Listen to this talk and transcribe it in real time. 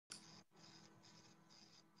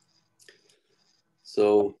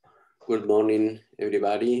So, good morning,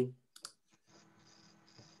 everybody.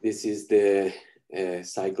 This is the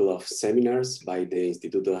cycle of seminars by the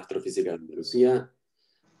Instituto de Astrofísica de Andalucía.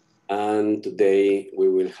 And today we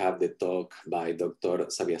will have the talk by Dr.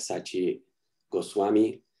 Sabyasachi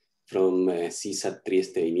Goswami from SISSA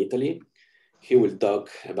Triste in Italy. He will talk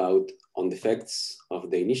about on the effects of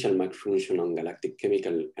the initial Mach function on galactic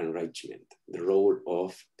chemical enrichment, the role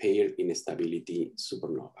of pair-instability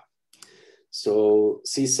supernova. So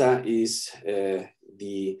SISSA is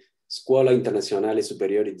the Scuola Internazionale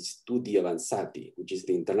Superiore di Studi Avanzati, which is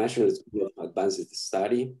the International School of Advanced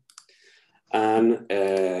Study. And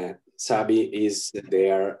Sabi is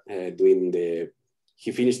there doing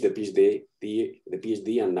he finished the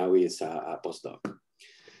PhD and now he is a postdoc.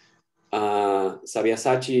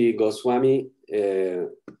 Sabyasachi Goswami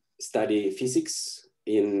studied physics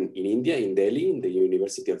in India, in Delhi, in the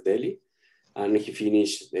University of Delhi. And he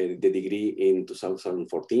finished the degree in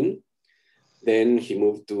 2014. Then he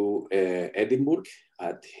moved to Edinburgh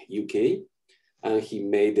at UK, and he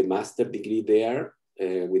made a master degree there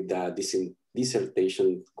with a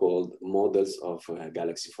dissertation called Models of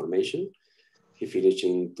Galaxy Formation. He finished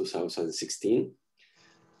in 2016.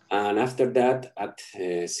 And after that, at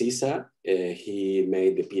SISSA, he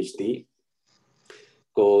made the PhD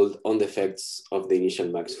called On the Effects of the Initial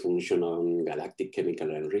Mach Function on Galactic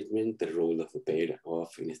Chemical Enrichment, the Role of the Pair of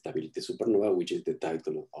Instability Supernova, which is the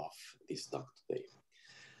title of this talk today.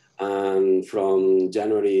 And from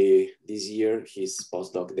January this year, he's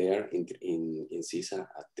postdoc there in SISSA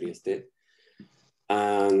at Triste.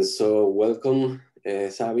 And so welcome,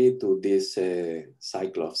 Sabi, to this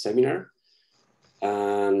cycle of seminar.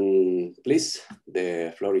 And please,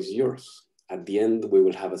 the floor is yours. At the end, we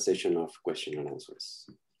will have a session of question and answers.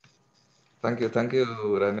 Thank you,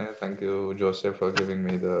 Rene. Thank you, Joseph, for giving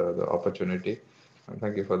me the opportunity. And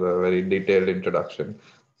thank you for the very detailed introduction.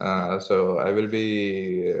 So I will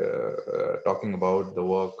be talking about the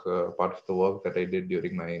work, part of the work that I did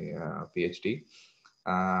during my PhD.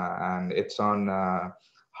 And it's on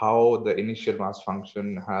how the initial mass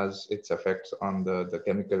function has its effects on the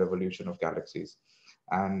chemical evolution of galaxies.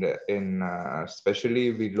 And in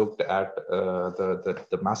especially, we looked at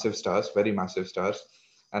the massive stars, very massive stars,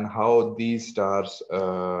 and how these stars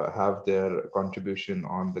have their contribution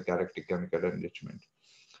on the galactic chemical enrichment.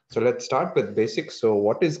 So let's start with basics. So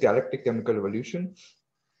what is galactic chemical evolution?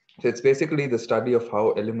 So it's basically the study of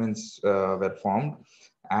how elements were formed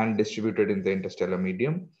and distributed in the interstellar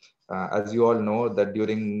medium. As you all know, that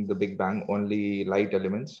during the Big Bang, only light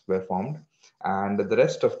elements were formed, and the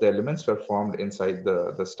rest of the elements were formed inside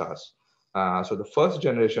the stars. So the first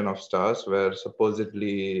generation of stars were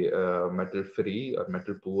supposedly metal-free or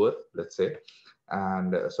metal-poor, let's say.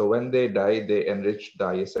 And so when they die, they enriched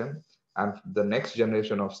the ISM. And the next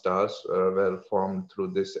generation of stars were formed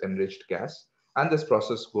through this enriched gas. And this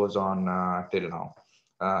process goes on till now.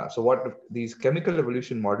 So what these chemical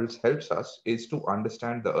evolution models helps us is to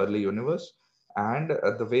understand the early universe and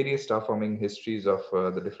the various star forming histories of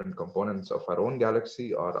the different components of our own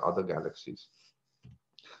galaxy or other galaxies.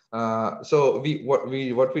 So what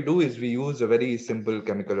we do is we use a very simple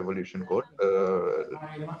chemical evolution code.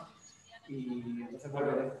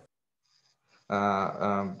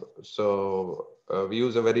 We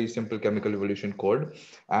use a very simple chemical evolution code,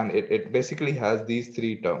 and it basically has these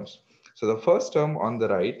three terms. So the first term on the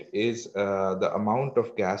right is the amount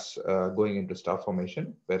of gas going into star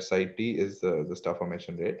formation, where psi t is the star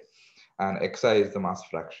formation rate, and xi is the mass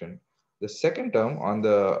fraction. The second term on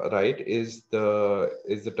the right is the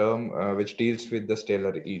term which deals with the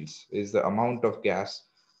stellar yields, is the amount of gas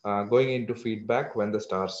going into feedback when the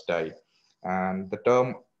stars die. And the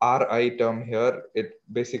term Ri term here, it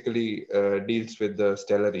basically deals with the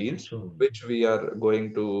stellar yields, which we are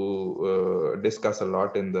going to discuss a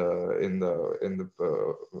lot in the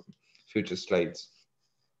future slides.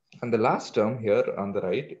 And the last term here on the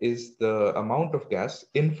right is the amount of gas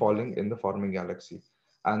infalling in the forming galaxy.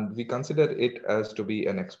 And we consider it as to be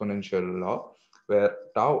an exponential law, where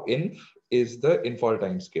tau inf is the infall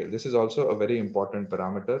time scale. This is also a very important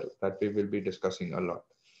parameter that we will be discussing a lot.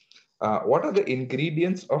 What are the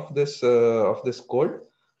ingredients of this code?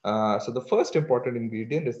 So the first important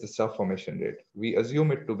ingredient is the star formation rate. We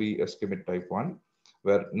assume it to be a Schmidt type 1,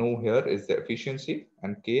 where nu here is the efficiency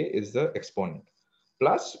and k is the exponent.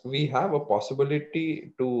 Plus, we have a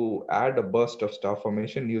possibility to add a burst of star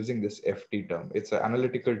formation using this FT term. It's an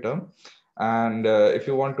analytical term. And if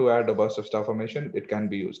you want to add a burst of star formation, it can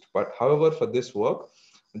be used. But however, for this work,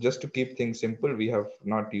 just to keep things simple, we have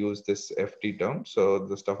not used this FT term. So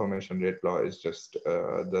the star formation rate law is just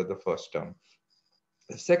the first term.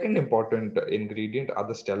 The second important ingredient are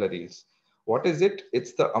the stellar yields. What is it?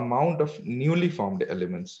 It's the amount of newly formed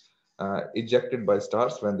elements ejected by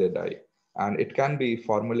stars when they die. And it can be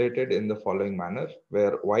formulated in the following manner,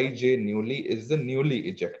 where Yj newly is the newly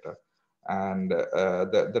ejecta. And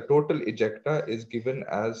the total ejecta is given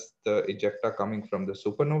as the ejecta coming from the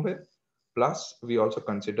supernovae, plus we also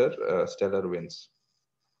consider stellar winds.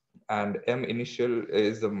 And M initial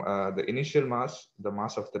is the initial mass, the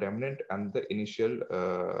mass of the remnant, and the initial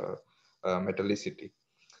metallicity.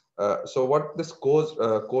 So what this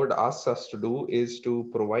code asks us to do is to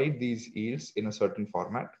provide these yields in a certain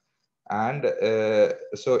format. And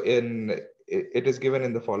so it is given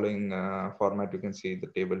in the following format. You can see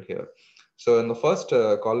the table here. So in the first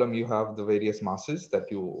column, you have the various masses that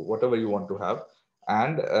whatever you want to have.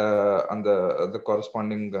 And on the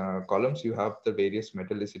corresponding columns, you have the various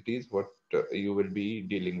metallicities, what you will be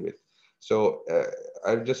dealing with. So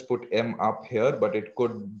I've just put M up here, but it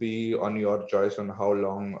could be on your choice on how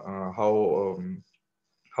long,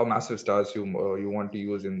 how massive stars you want to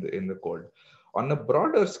use in the code. On a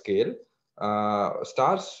broader scale,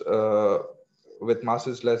 stars with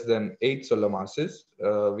masses less than 8 solar masses,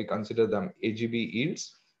 we consider them AGB yields,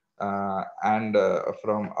 and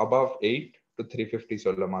from above 8 to 350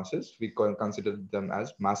 solar masses, we consider them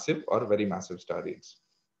as massive or very massive star yields.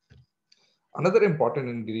 Another important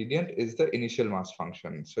ingredient is the initial mass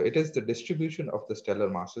function. So it is the distribution of the stellar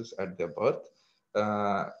masses at their birth.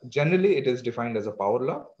 Generally, it is defined as a power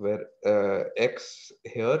law, where x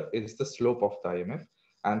here is the slope of the IMF.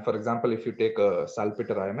 And for example, if you take a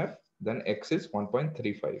salpeter IMF, then x is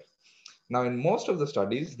 1.35. Now, in most of the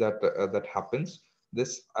studies that happens,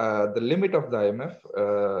 the limit of the IMF,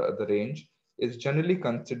 the range, is generally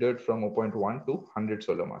considered from 0.1 to 100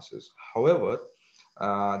 solar masses. However,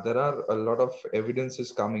 there are a lot of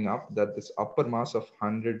evidences coming up that this upper mass of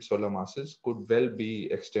 100 solar masses could well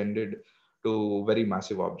be extended to very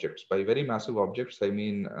massive objects. By very massive objects, I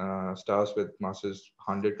mean stars with masses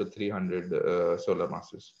 100 to 300 solar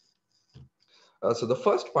masses. So the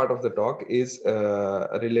first part of the talk is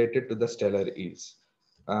related to the stellar yields.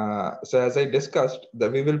 So as I discussed,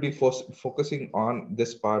 that we will be focusing on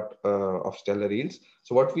this part of stellar yields.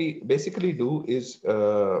 So what we basically do is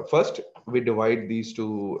first we divide these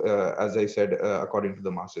two, as I said, according to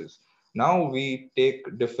the masses. Now we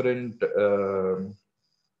take different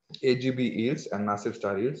AGB yields and massive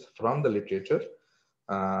star yields from the literature,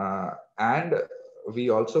 and we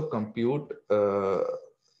also compute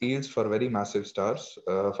yields for very massive stars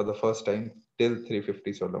for the first time till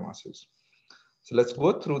 350 solar masses. So let's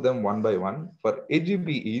go through them one by one. For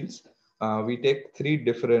AGB yields, we take 3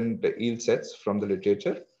 different yield sets from the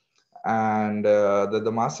literature, and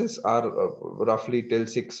the masses are roughly till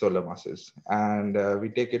 6 solar masses, and we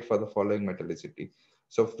take it for the following metallicity.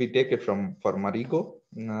 So if we take it for Marigo,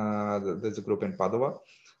 there's a group in Padua,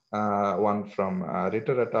 one from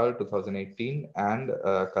Ritter et al. 2018, and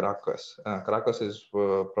Caracas. Caracas is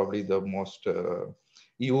probably the most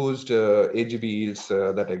used AGB yields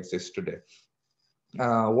that exist today.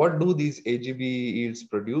 What do these AGB yields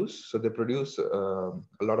produce? So they produce a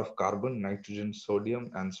lot of carbon, nitrogen,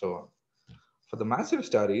 sodium, and so on. For the massive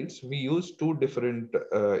star yields, we use 2 different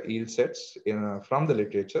yield sets from the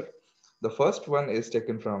literature. The first one is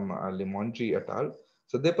taken from Limongi et al.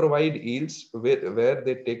 So they provide yields where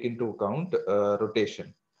they take into account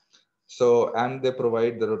rotation. So, and they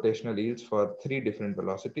provide the rotational yields for 3 different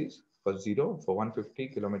velocities, for 0, for 150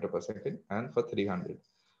 kilometer per second, and for 300.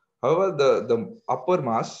 However, the upper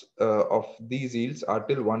mass of these yields are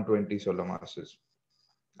till 120 solar masses,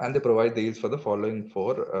 and they provide the yields for the following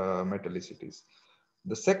 4 metallicities.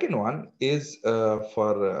 The second one is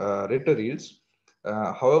for Ritter yields.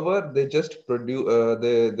 However, they just produce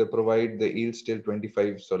they provide the yields till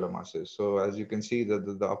 25 solar masses. So as you can see,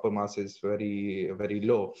 the upper mass is very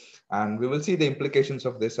low, and we will see the implications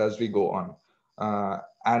of this as we go on.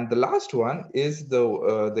 And the last one is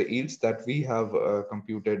the yields that we have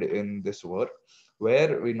computed in this work,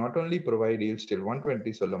 where we not only provide yields till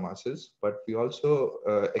 120 solar masses, but we also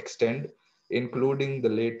extend, including the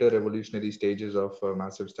later evolutionary stages of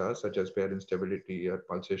massive stars, such as pair instability or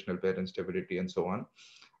pulsational pair instability and so on.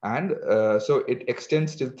 And so it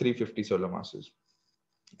extends till 350 solar masses.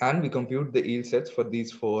 And we compute the yield sets for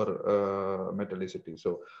these 4 metallicities.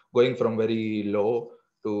 So going from very low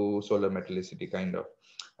to solar metallicity, kind of.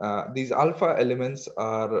 These alpha elements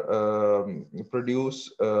are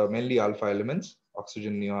produce mainly alpha elements,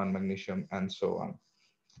 oxygen, neon, magnesium, and so on.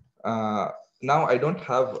 Now, I don't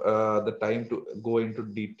have the time to go into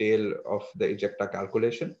detail of the ejecta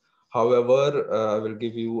calculation. However, I will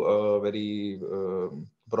give you a very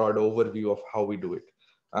broad overview of how we do it.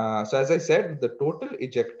 So as I said, the total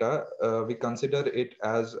ejecta, we consider it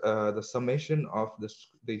as the summation of the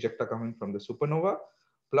ejecta coming from the supernova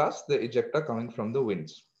plus the ejecta coming from the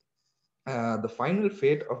winds. The final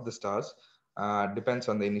fate of the stars depends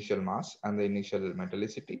on the initial mass and the initial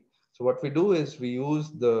metallicity. So what we do is we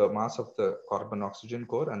use the mass of the carbon-oxygen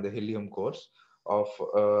core and the helium cores of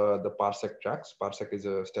the parsec tracks. Parsec is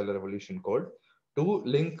a stellar evolution code to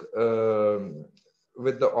link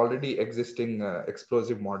with the already existing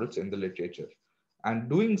explosive models in the literature. And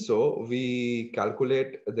doing so, we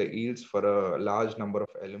calculate the yields for a large number of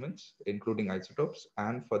elements, including isotopes,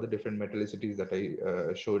 and for the different metallicities that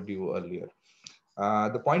I showed you earlier.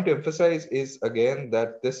 The point to emphasize is again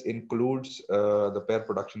that this includes the pair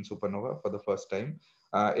production supernova for the first time.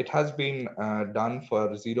 It has been done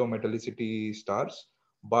for zero metallicity stars,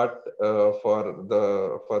 but for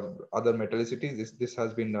other metallicities, this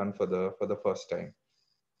has been done for the first time.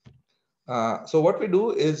 So what we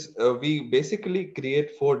do is we basically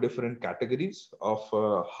create 4 different categories of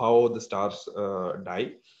how the stars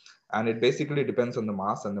die, and it basically depends on the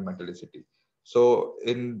mass and the metallicity. So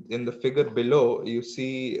in the figure below, you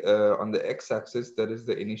see on the x-axis there is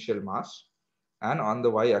the initial mass, and on the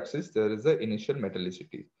y-axis there is the initial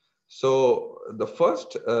metallicity. So the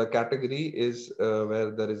first category is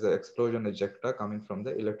where there is an explosion ejecta coming from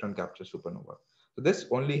the electron capture supernova. So this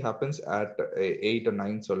only happens at 8 or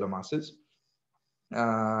 9 solar masses,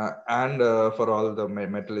 and for all the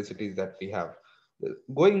metallicities that we have.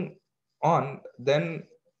 Going on, then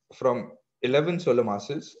from 11 solar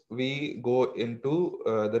masses, we go into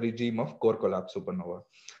the regime of core collapse supernova.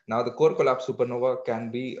 Now, the core collapse supernova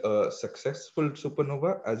can be a successful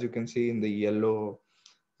supernova, as you can see in the yellow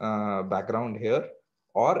background here,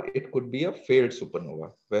 or it could be a failed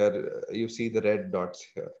supernova, where you see the red dots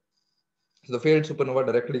here. So the failed supernova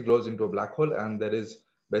directly glows into a black hole, and there is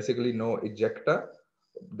basically no ejecta.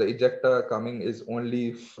 The ejecta coming is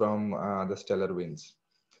only from the stellar winds.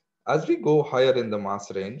 As we go higher in the mass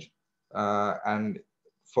range, and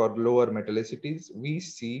for lower metallicities, we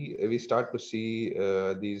start to see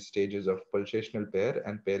these stages of pulsational pair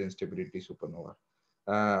and pair instability supernova.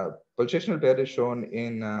 Pulsational pair is shown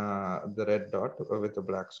in the red dot with a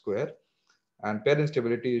black square, and pair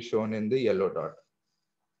instability is shown in the yellow dot.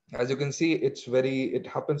 As you can see, it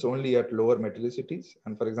happens only at lower metallicities.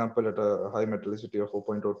 And for example, at a high metallicity of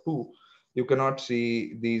 4.02, you cannot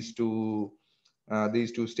see these two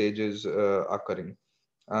stages occurring.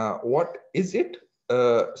 What is it?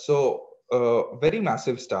 Very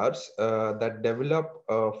massive stars that develop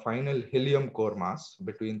a final helium core mass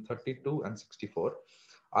between 32 and 64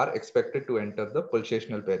 are expected to enter the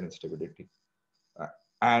pulsational pair instability.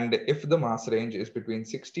 And if the mass range is between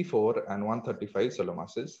 64 and 135 solar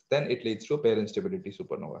masses, then it leads to a pair instability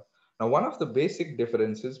supernova. Now, one of the basic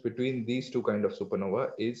differences between these two kinds of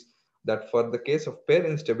supernova is that for the case of pair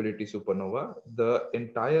instability supernova, the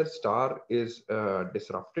entire star is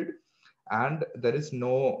disrupted and there is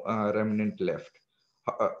no remnant left.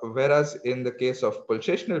 Whereas in the case of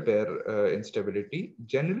pulsational pair instability,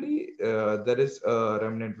 generally there is a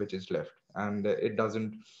remnant which is left, and it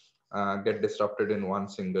doesn't get disrupted in one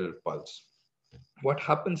single pulse. What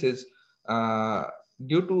happens is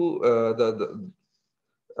due to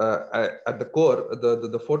at the core,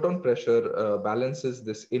 the photon pressure balances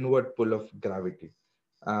this inward pull of gravity.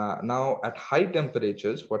 Now, at high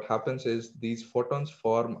temperatures, what happens is these photons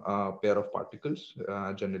form a pair of particles,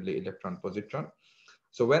 generally electron-positron.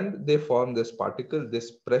 So when they form this particle,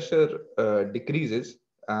 this pressure decreases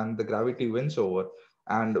and the gravity wins over.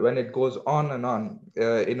 And when it goes on and on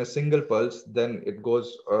in a single pulse, then it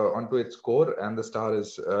goes onto its core and the star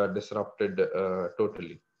is disrupted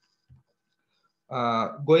totally.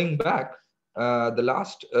 Going back, the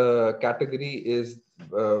last category is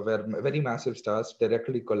where very massive stars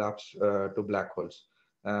directly collapse to black holes,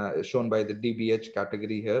 shown by the DBH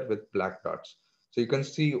category here with black dots. So you can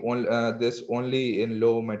see this only in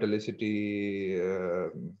low metallicity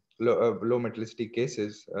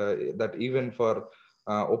cases, that even for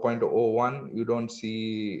 0.01, you don't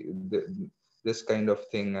see this kind of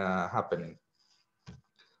thing happening.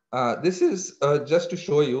 This is just to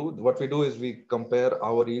show you what we do is we compare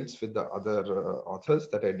our yields with the other authors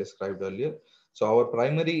that I described earlier. So our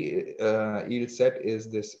primary yield set is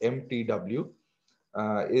this MTW,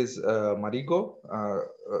 is Marigo,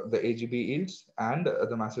 the AGB yields, and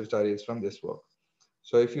the massive star yields from this work.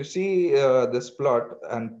 So if you see this plot,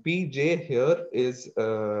 and PJ here is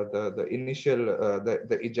the initial,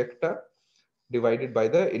 the ejecta divided by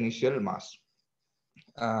the initial mass.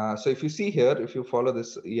 So if you see here, if you follow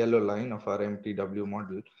this yellow line of our MTW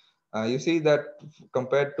model, you see that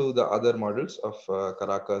compared to the other models of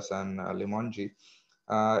Caracas and Limongi,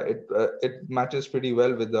 It matches pretty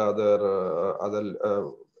well with the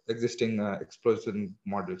other existing explosion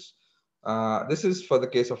models. This is for the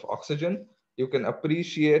case of oxygen. You can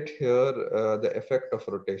appreciate here the effect of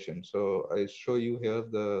rotation. So I show you here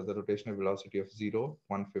the rotational velocity of 0,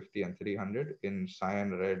 150, and 300 in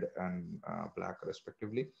cyan, red, and black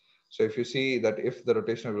respectively. So if you see that if the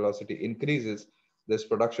rotational velocity increases, this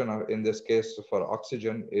production of, in this case for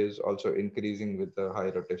oxygen, is also increasing with the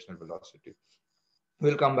high rotational velocity.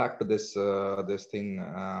 We'll come back to this this thing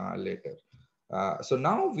later. So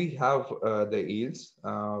now we have the yields,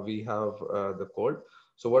 we have the code.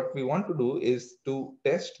 So what we want to do is to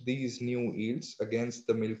test these new yields against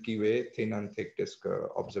the Milky Way thin and thick disk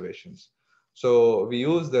observations. So we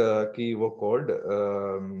use the Key-Evo code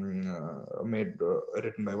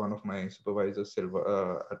written by one of my supervisors,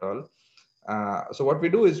 Silva et al. So what we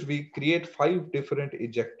do is we create 5 different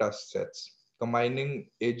ejecta sets combining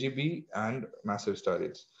AGB and massive star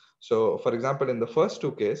yields. So for example, in the first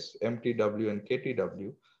 2 cases, MTW and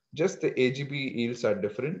KTW, just the AGB yields are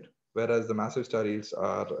different, whereas the massive star yields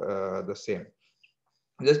are the same.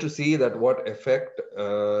 Just to see that what effect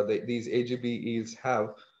these AGB yields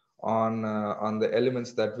have on the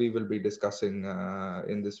elements that we will be discussing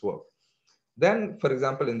in this work. Then, for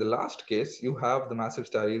example, in the last case, you have the massive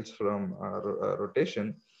star yields from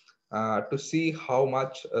rotation to see how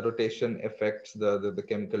much rotation affects the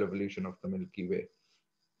chemical evolution of the Milky Way.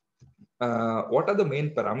 What are the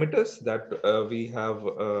main parameters that we have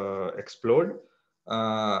explored?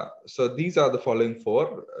 So these are the following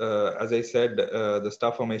 4. As I said, the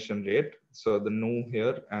star formation rate. So the nu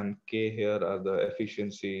here and k here are the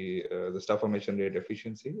efficiency, the star formation rate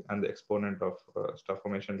efficiency, and the exponent of star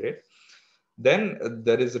formation rate. Then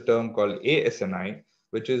there is a term called ASNI,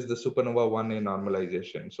 which is the supernova 1A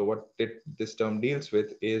normalization. So what this term deals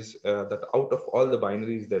with is that out of all the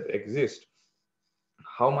binaries that exist,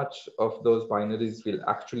 how much of those binaries will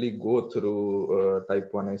actually go through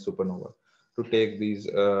type 1A supernova to take these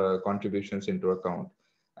contributions into account.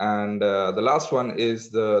 And the last one is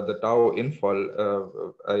the tau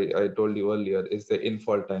infall, I told you earlier, is the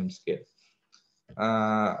infall time scale.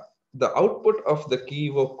 The output of the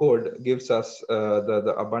Key-Evo code gives us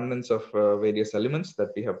the abundance of various elements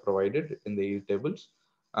that we have provided in the yield tables.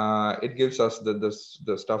 It gives us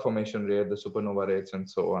the star formation rate, the supernova rates, and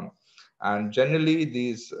so on. And generally,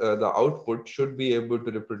 the output should be able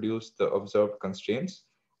to reproduce the observed constraints.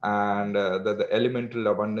 And the elemental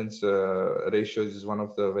abundance ratios is one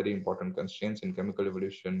of the very important constraints in chemical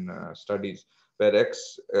evolution studies, where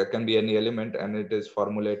X can be any element, and it is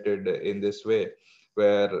formulated in this way,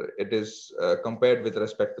 where it is compared with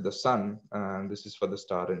respect to the sun, and this is for the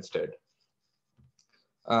star instead.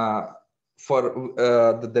 For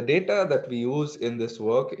the data that we use in this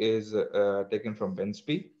work is taken from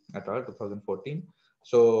Bensby et al. 2014.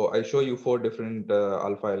 So I show you 4 different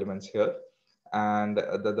alpha elements here. And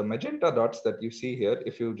the magenta dots that you see here,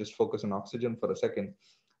 if you just focus on oxygen for a second,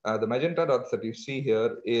 the magenta dots that you see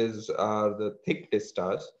here are the thick disk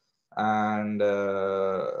stars. And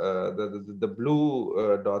the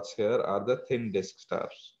blue dots here are the thin disk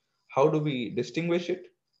stars. How do we distinguish it?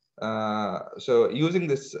 So using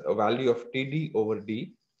this value of TD over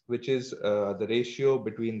D, which is the ratio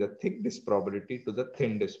between the thick disk probability to the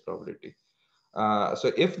thin disk probability.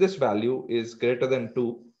 So if this value is greater than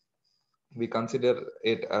 2, we consider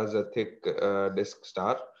it as a thick disk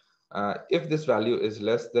star. If this value is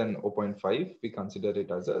less than 0.5, we consider it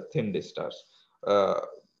as a thin disk stars.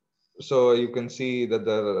 So you can see that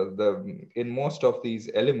in most of these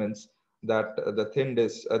elements, that the thin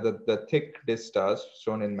disk, the thick disk stars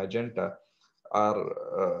shown in magenta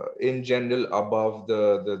are in general above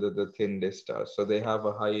the thin disk stars. So they have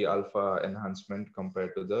a high alpha enhancement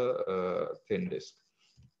compared to the thin disk.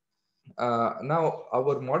 Now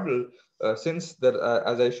our model, since there,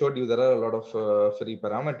 as I showed you, there are a lot of free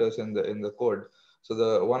parameters in the code.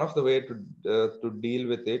 So one of the way to deal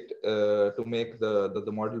with it, to make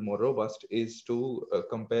the model more robust, is to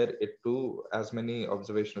compare it to as many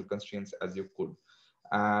observational constraints as you could.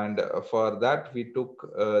 And for that, we took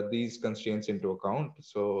these constraints into account.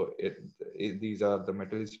 So these are the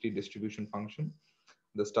metallicity distribution function,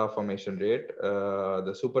 the star formation rate,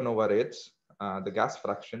 the supernova rates, the gas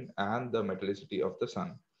fraction, and the metallicity of the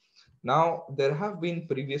sun. Now, there have been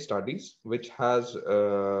previous studies which has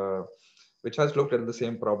looked at the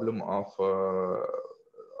same problem of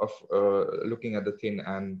looking at the thin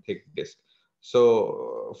and thick disk.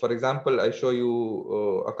 So, for example, I show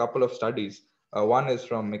you a couple of studies. One is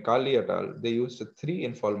from Mikali et al. They used a 3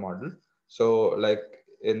 infall model. So, like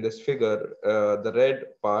in this figure, the red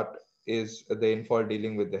part is the infall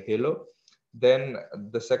dealing with the halo. Then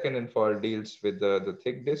the second infall deals with the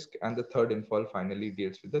thick disk, and the third infall finally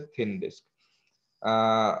deals with the thin disk.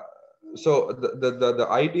 So the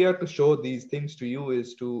idea to show these things to you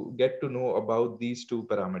is to get to know about these two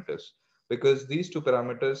parameters, because these two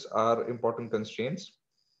parameters are important constraints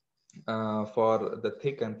for the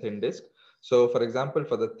thick and thin disk. So for example,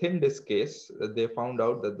 for the thin disk case, they found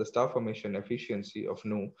out that the star formation efficiency of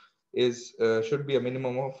Nu is should be a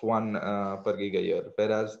minimum of 1 per gigayear,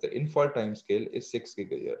 whereas the infall time scale is 6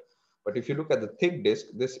 gigayear. But if you look at the thick disk,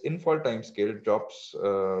 this infall time scale drops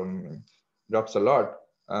a lot,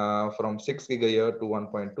 from 6 gigayear to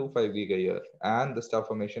 1.25 gigayear, and the star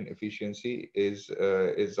formation efficiency is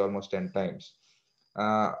almost 10 times.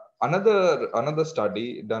 Uh, another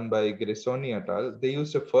study done by Grisoni et al. They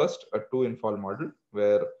used a two infall model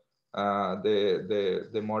where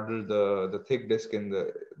they modeled the thick disk in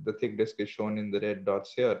the thick disk is shown in the red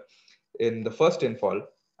dots here in the first infall,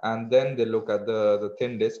 and then they look at the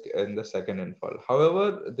thin disk in the second infall.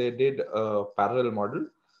 However, they did a parallel model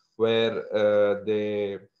where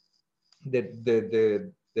they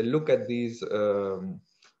look at these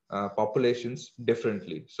populations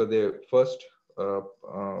differently. So they first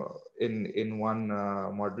in one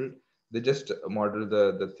model they just model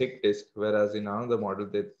the thick disk, whereas in another model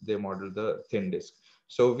they model the thin disk.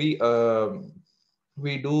 So we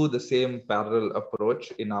do the same parallel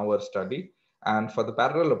approach in our study, and for the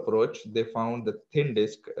parallel approach they found the thin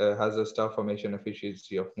disk has a star formation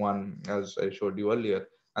efficiency of 1, as I showed you earlier,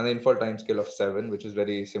 and the infall time scale of 7, which is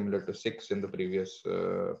very similar to 6 in the previous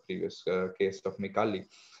case of Mikali.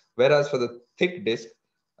 Whereas for the thick disk,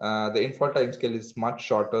 the infall time scale is much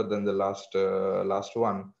shorter than the last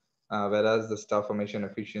one, whereas the star formation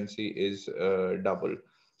efficiency is double.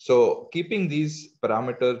 So keeping these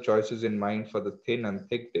parameter choices in mind for the thin and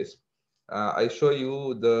thick disk, I show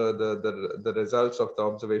you the results of the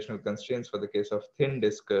observational constraints for the case of thin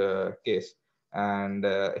disk case. And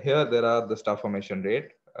here there are the star formation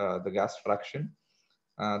rate, the gas fraction,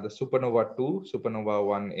 the supernova 2, supernova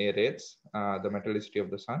 1a rates, the metallicity of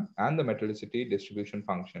the sun, and the metallicity distribution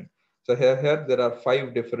function. So here there are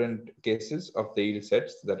 5 different cases of the yield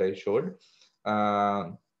sets that I showed.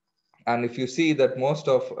 And if you see that most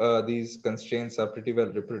of these constraints are pretty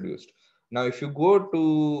well reproduced. Now, if you go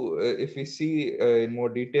to, if we see in more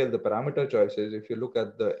detail the parameter choices, if you look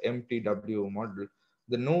at the MTW model,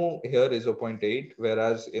 the Nu here is 0.8,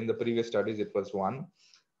 whereas in the previous studies it was 1.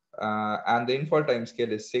 And the infall time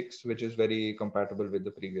scale is 6, which is very compatible with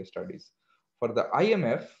the previous studies. For the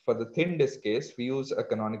IMF, for the thin disk case, we use a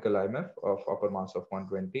canonical IMF of upper mass of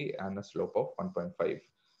 120 and a slope of 1.5.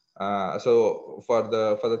 So for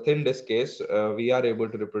the thin disk case, we are able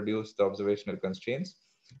to reproduce the observational constraints,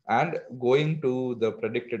 and going to the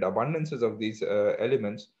predicted abundances of these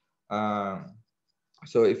elements.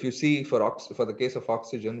 So if you see for the case of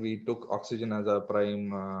oxygen, we took oxygen as a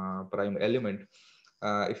prime element.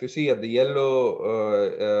 If you see at the yellow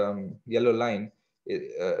line,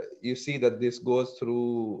 you see that this goes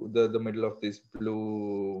through the middle of these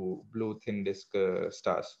blue thin disk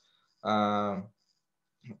stars.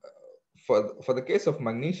 For the case of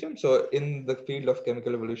magnesium, so in the field of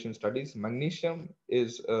chemical evolution studies, magnesium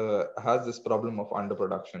has this problem of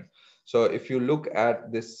underproduction. So if you look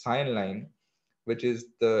at this cyan line, which is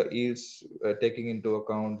the yields taking into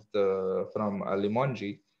account from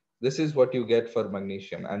Limongi, this is what you get for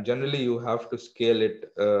magnesium, and generally you have to scale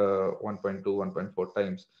it 1.2, 1.4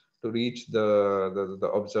 times to reach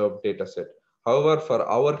the observed data set. However, for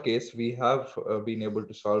our case, we have been able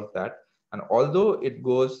to solve that. And although it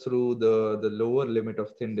goes through the lower limit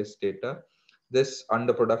of thin disk data, this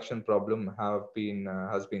underproduction problem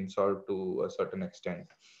has been solved to a certain extent.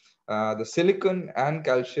 The silicon and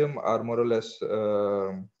calcium are more or less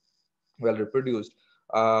well reproduced.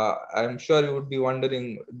 I'm sure you would be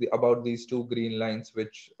wondering about these two green lines,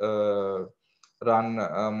 which run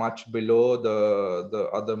much below the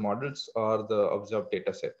other models or the observed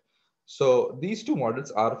data set. So these two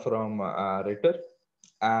models are from Ritter.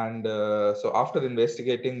 And so after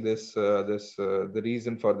investigating the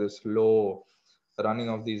reason for this low running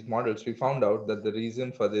of these models, we found out that the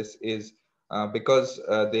reason for this is because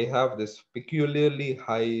they have this peculiarly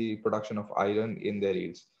high production of iron in their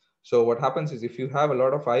yields. So what happens is if you have a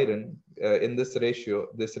lot of iron in this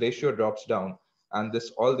ratio drops down, and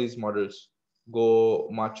all these models go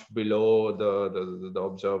much below the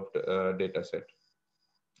observed data set.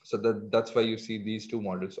 So that's why you see these two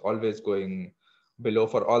models always going below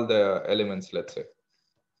for all the elements, let's say.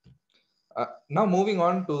 Now moving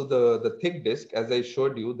on to the thick disk, as I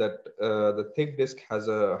showed you that the thick disk has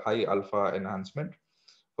a high alpha enhancement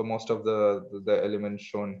for most of the elements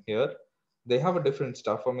shown here. They have a different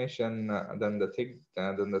star formation than the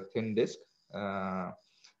thin disk.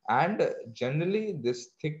 And generally, these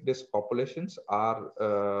thick disk populations are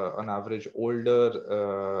on average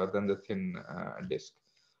older than the thin disk.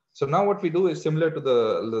 So now what we do is similar to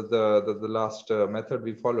the last method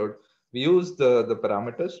we followed. We use the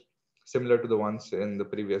parameters similar to the ones in the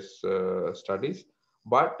previous studies,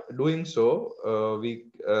 but doing so, we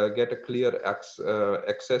get a clear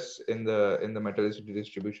excess in the metallicity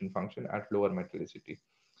distribution function at lower metallicity.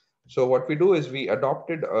 So what we do is we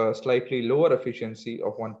adopted a slightly lower efficiency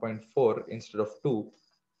of 1.4 instead of 2,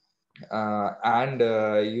 and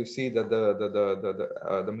you see that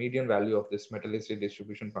the median value of this metallicity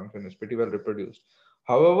distribution function is pretty well reproduced.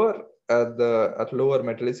 However, at lower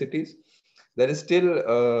metallicities, there is still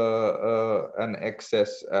an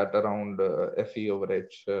excess at around Fe over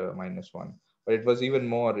H minus 1. But it was even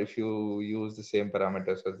more if you use the same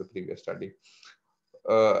parameters as the previous study.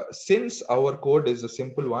 Since our code is a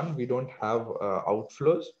simple one, we don't have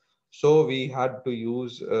outflows. So we had to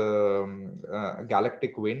use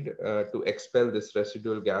galactic wind to expel this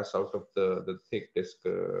residual gas out of the thick disk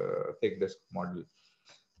model.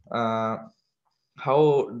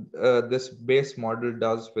 How this base model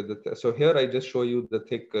does with it. So here I just show you the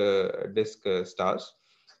thick disk stars.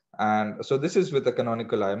 And so this is with a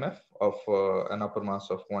canonical IMF of an upper mass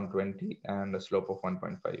of 120 and a slope of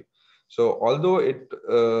 1.5. So although it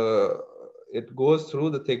goes through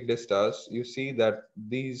the thick disk stars, you see that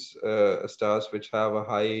these stars which have a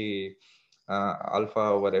high alpha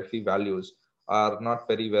over Fe values are not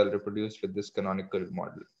very well reproduced with this canonical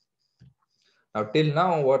model. Now, till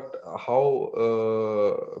now,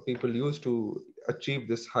 how people used to achieve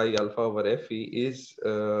this high alpha over Fe is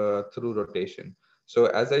through rotation. So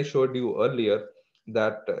as I showed you earlier,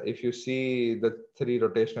 that if you see the three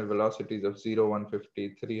rotational velocities of 0,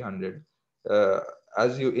 150, 300,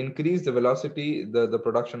 as you increase the velocity, the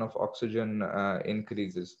production of oxygen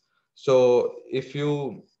increases. So if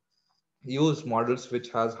you use models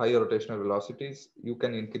which has higher rotational velocities, you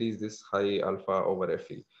can increase this high alpha over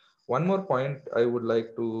Fe. One more point I would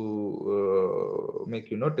like to make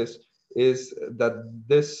you notice is that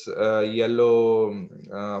this yellow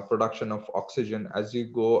production of oxygen as you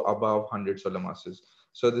go above 100 solar masses.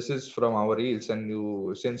 So this is from our yields,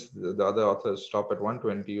 and since the other authors stop at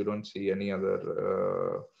 120, you don't see any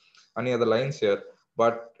other lines here.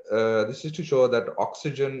 But this is to show that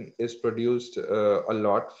oxygen is produced a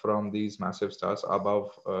lot from these massive stars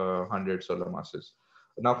above 100 solar masses.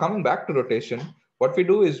 Now coming back to rotation, what we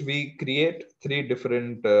do is we create three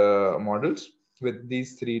different models with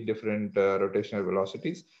these three different rotational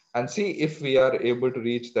velocities and see if we are able to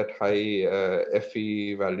reach that high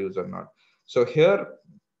Fe values or not. So here,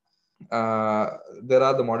 there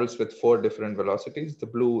are the models with 4 different velocities. The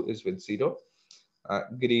blue is with 0,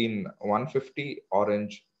 green 150,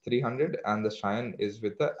 orange 300, and the cyan is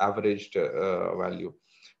with the averaged value.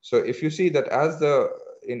 So if you see that as the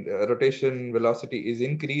rotation velocity is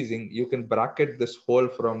increasing, you can bracket this hole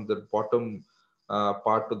from the bottom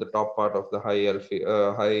part to the top part of the high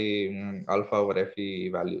alpha over Fe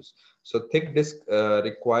values. So thick disk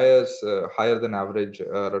requires higher than average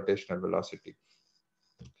rotational velocity.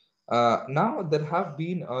 Now there have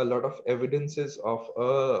been a lot of evidences of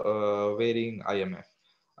a varying IMF.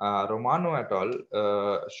 Romano et al.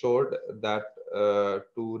 Showed that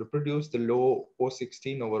to reproduce the low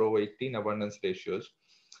O16 over O18 abundance ratios,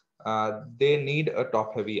 they need a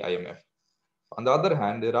top-heavy IMF. On the other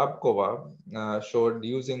hand, Rabkova showed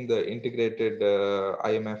using the integrated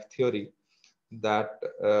IMF theory that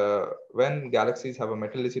when galaxies have a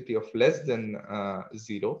metallicity of less than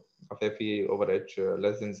 0, of Fe over H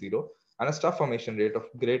less than 0, and a star formation rate of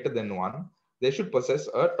greater than 1, they should possess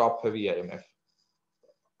a top-heavy IMF.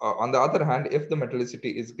 On the other hand, if the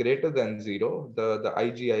metallicity is greater than 0, the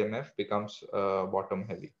IgIMF becomes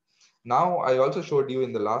bottom-heavy. Now, I also showed you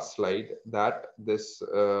in the last slide that there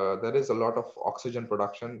is a lot of oxygen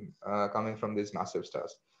production coming from these massive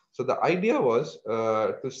stars. So the idea was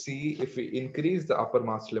to see if we increase the upper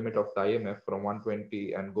mass limit of the IMF from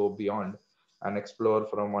 120 and go beyond and explore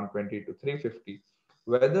from 120 to 350,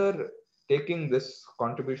 whether taking this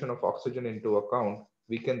contribution of oxygen into account,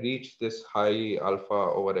 we can reach this high alpha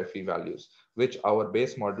over Fe values, which our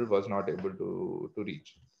base model was not able to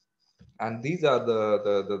reach. And these are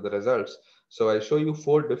the results. So I show you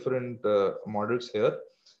 4 different models here.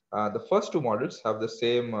 The first 2 models have the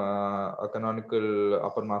same canonical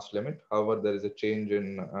upper mass limit. However, there is a change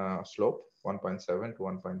in slope, 1.7 to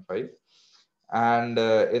 1.5. And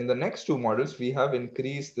in the next 2 models, we have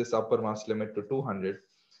increased this upper mass limit to 200,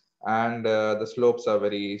 and the slopes are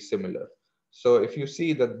very similar. So if you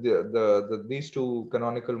see that these two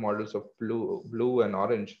canonical models of blue and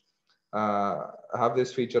orange have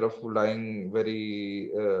this feature of lying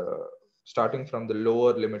very starting from the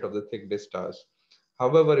lower limit of the thick disk stars.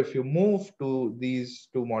 However, if you move to these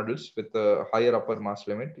two models with a higher upper mass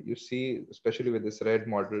limit, you see, especially with this red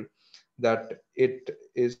model, that it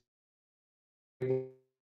is able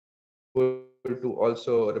to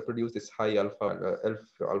also reproduce this high alpha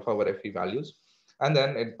over Fe values, and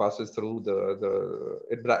then it passes through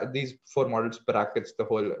these four models brackets the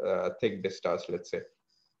whole thick disk stars, let's say.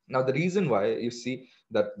 Now, the reason why you see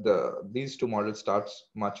that these two models starts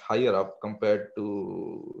much higher up compared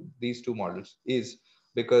to these two models is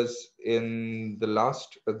because in the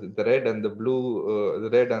last, the red and the blue, the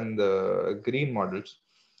red and the green models,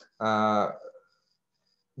 uh,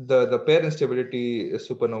 the pair instability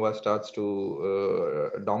supernova starts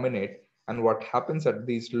to dominate. And what happens at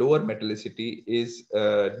these lower metallicity is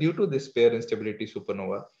due to this pair instability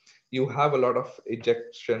supernova, you have a lot of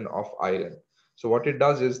ejection of iron. So what it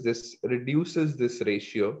does is this reduces this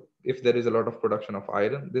ratio. If there is a lot of production of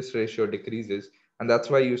iron, this ratio decreases. And that's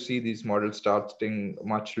why you see these models starting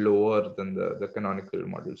much lower than the canonical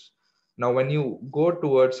models. Now, when you go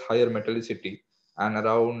towards higher metallicity and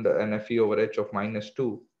around an Fe over H of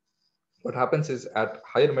 -2, what happens is at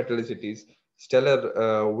higher metallicities,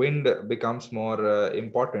 stellar wind becomes more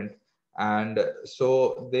important. And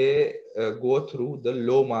so they go through the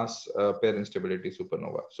low mass pair instability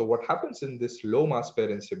supernova. So what happens in this low mass pair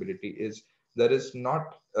instability is there is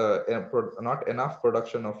not enough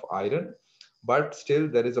production of iron, but still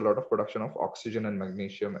there is a lot of production of oxygen and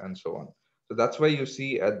magnesium and so on. So that's why you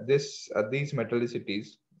see at these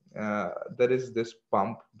metallicities, there is this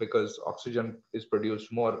bump because oxygen is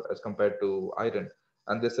produced more as compared to iron,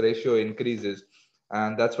 and this ratio increases,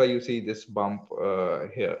 and that's why you see this bump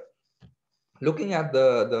here. Looking at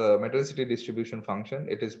the metallicity distribution function,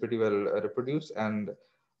 it is pretty well reproduced, and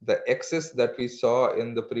the excess that we saw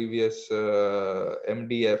in the previous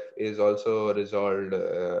MDF is also resolved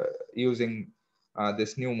using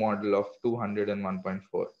this new model of 200 and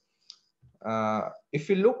 1.4. If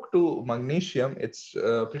you look to magnesium, it's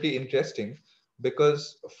pretty interesting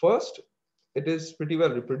because first, it is pretty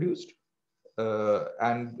well reproduced.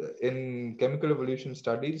 And in chemical evolution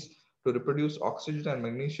studies, to reproduce oxygen and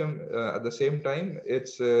magnesium at the same time,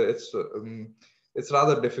 it's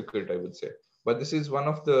rather difficult, I would say. But this is one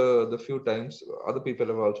of the few times. Other people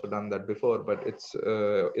have also done that before, but it's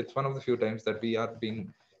one of the few times that we are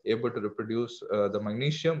being able to reproduce the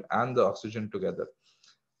magnesium and the oxygen together.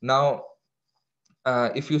 Now,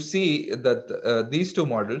 if you see that these two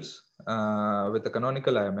models with the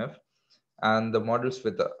canonical IMF and the models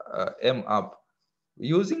with the M up,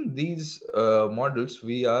 using these models,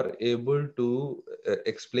 we are able to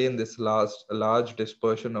explain this large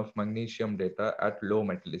dispersion of magnesium data at low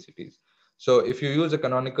metallicities. So if you use a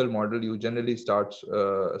canonical model, you generally start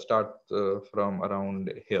from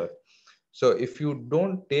around here. So if you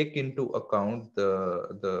don't take into account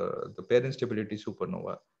the pair instability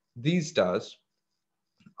supernova, these stars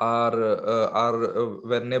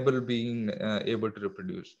were never being able to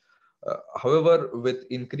reproduce. However, with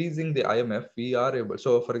increasing the IMF, we are able.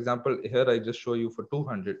 So, for example, here I just show you for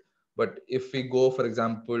 200. But if we go, for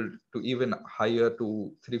example, to even higher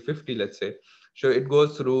to 350, let's say, so it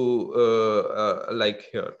goes through like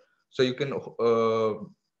here. So you can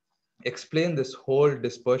explain this whole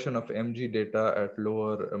dispersion of Mg data at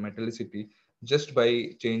lower metallicity just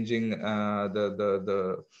by changing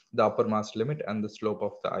the upper mass limit and the slope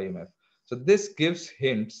of the IMF. So this gives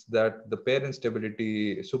hints that the pair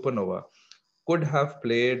instability supernova could have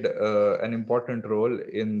played an important role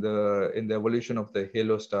in the evolution of the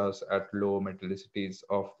halo stars at low metallicities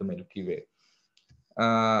of the Milky Way.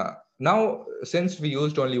 Now, since we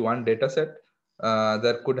used only one data set,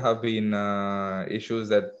 there could have been issues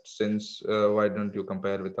that since why don't you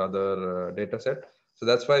compare with other data set? So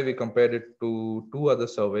that's why we compared it to two other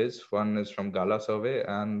surveys. One is from Gala survey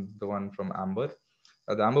and the one from Amber.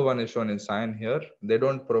 The Amber one is shown in cyan here. They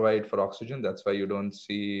don't provide for oxygen. That's why you don't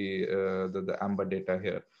see the Amber data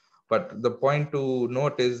here. But the point to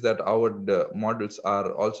note is that our models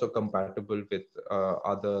are also compatible with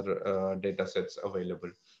other data sets available.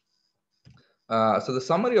 So the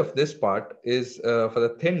summary of this part is for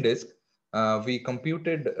the thin disk, we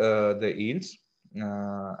computed the yields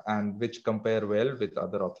and which compare well with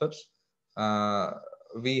other authors.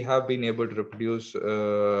 We have been able to reproduce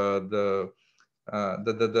the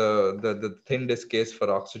thin disk case for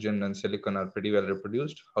oxygen and silicon are pretty well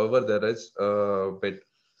reproduced. However, there is a bit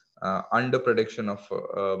under prediction of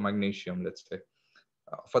magnesium, let's say.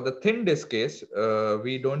 For the thin disk case,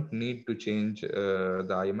 we don't need to change the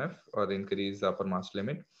IMF or increase the upper mass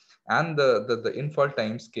limit. And the infall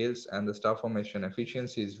time scales and the star formation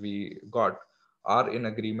efficiencies we got are in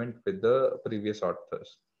agreement with the previous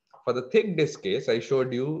authors. For the thick disk case, I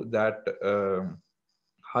showed you that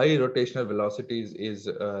high rotational velocities is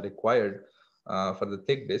required for the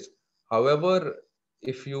thick disk. However,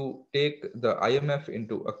 if you take the IMF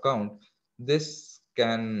into account, this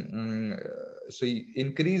can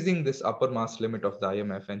increasing this upper mass limit of the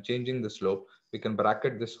IMF and changing the slope, we can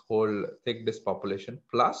bracket this whole thick disk population.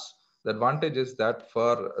 Plus, the advantage is that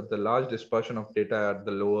for the large dispersion of data at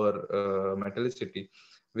the lower metallicity,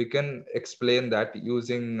 we can explain that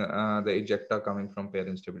using the ejecta coming from pair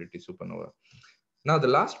instability supernova. Now, the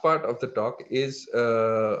last part of the talk is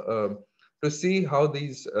to see how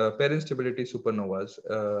these pair instability supernovas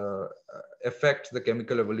affect the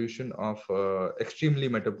chemical evolution of extremely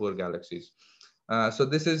metapoor galaxies. So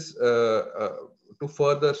this is to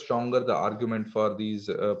further stronger the argument for these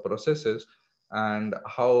processes and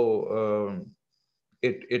how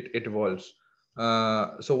it evolves.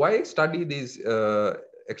 So why study these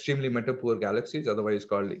extremely metapoor galaxies, otherwise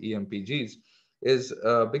called EMPGs, is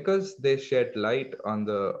because they shed light on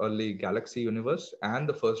the early galaxy universe and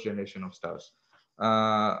the first generation of stars.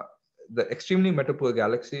 The extremely metapoor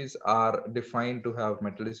galaxies are defined to have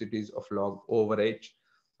metallicities of log over H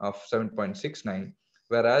of 7.69,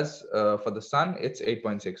 whereas for the sun, it's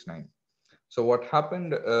 8.69. So what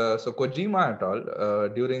happened, so Kojima et al.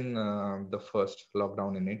 During the first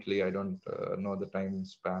lockdown in Italy, I don't know the time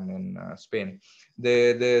span in Spain,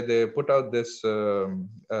 they put out this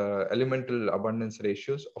elemental abundance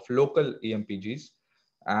ratios of local EMPGs,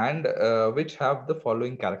 and which have the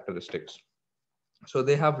following characteristics. So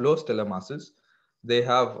they have low stellar masses, they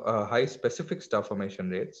have high specific star formation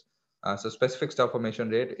rates. So specific star formation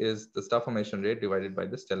rate is the star formation rate divided by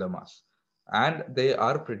the stellar mass, and they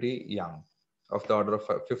are pretty young, of the order of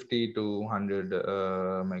 50 to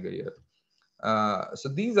 100 mega year. So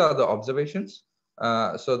these are the observations.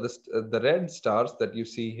 So the red stars that you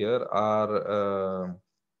see here are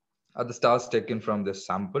the stars taken from this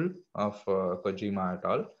sample of Kojima et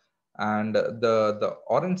al. And the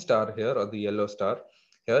orange star here, or the yellow star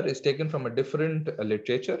here, is taken from a different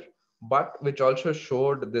literature, but which also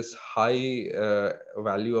showed this high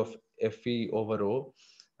value of Fe over O,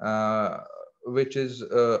 which is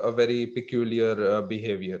a very peculiar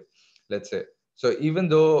behavior, let's say. So even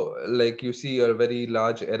though like you see a very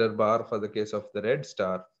large error bar for the case of the red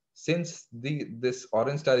star, since this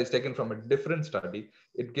orange star is taken from a different study,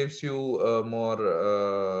 it gives you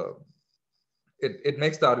it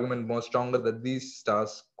makes the argument more stronger that these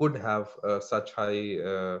stars could have such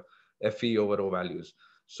high Fe over O values.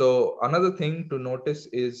 So another thing to notice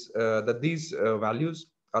is that these values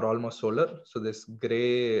are almost solar. So this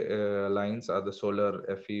gray lines are the solar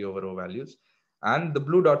Fe over O values. And the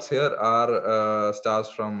blue dots here are stars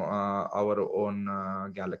from our own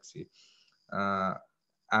galaxy.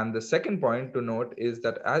 And the second point to note is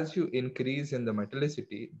that as you increase in the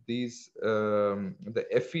metallicity, these the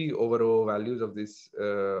Fe over O values of these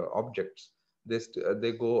objects,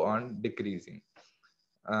 they go on decreasing.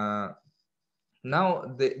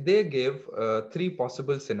 Now they gave three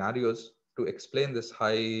possible scenarios to explain this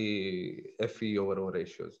high Fe over O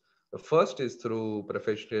ratios. The first is through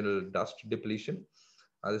preferential dust depletion.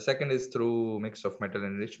 The second is through mix of metal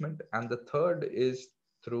enrichment, and the third is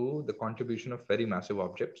through the contribution of very massive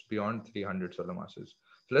objects beyond 300 solar masses.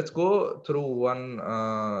 So let's go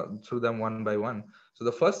through them one by one. So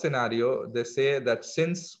the first scenario, they say that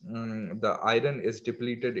since the iron is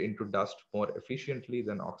depleted into dust more efficiently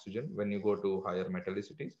than oxygen when you go to higher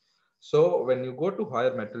metallicities. So when you go to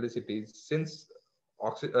higher metallicities, since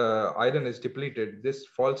iron is depleted, this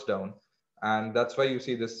falls down. And that's why you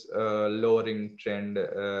see this lowering trend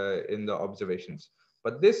in the observations.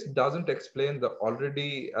 But this doesn't explain the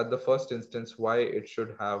already at the first instance why it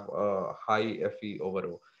should have a high Fe over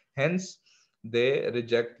O. Hence, they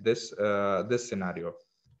reject this this scenario.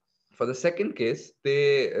 For the second case,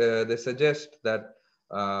 they suggest that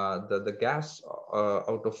the gas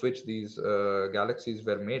out of which these galaxies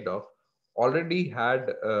were made of already had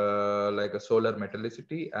like a solar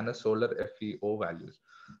metallicity and a solar FeO values.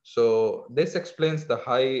 So this explains the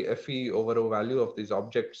high Fe over O value of these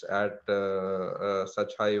objects at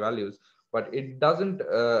such high values, but it doesn't.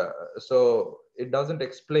 So it doesn't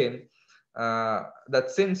explain that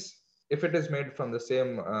since if it is made from the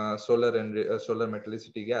same solar and solar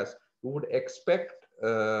metallicity gas, you would expect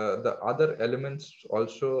the other elements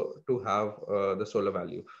also to have the solar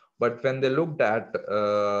value. But when they looked at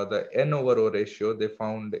the N over O ratio, they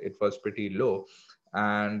found it was pretty low.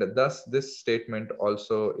 and thus this statement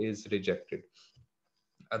also is rejected.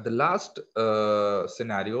 The last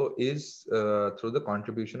scenario is through the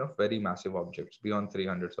contribution of very massive objects beyond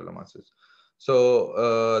 300 solar masses.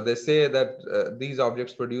 So they say that these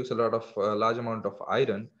objects produce a lot of large amount of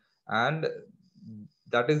iron, and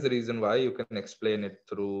that is the reason why you can explain it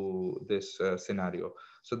through this scenario.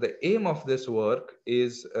 So the aim of this work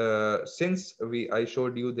is, since I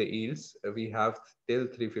showed you the yields, we have till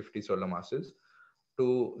 350 solar masses.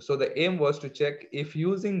 So the aim was to check if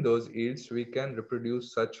using those yields we can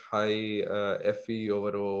reproduce such high Fe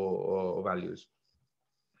over O values.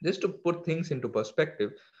 Just to put things into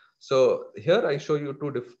perspective, so here I show you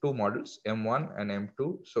two models, M1 and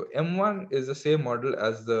M2. So M1 is the same model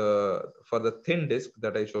as for the thin disk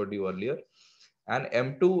that I showed you earlier, and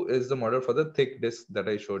M2 is the model for the thick disk that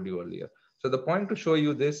I showed you earlier. So the point to show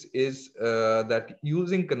you this is that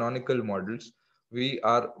using canonical models, we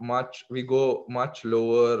go much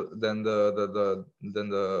lower than the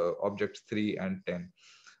objects 3 and 10.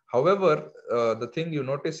 However, the thing you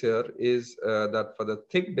notice here is that for the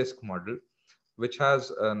thick disk model, which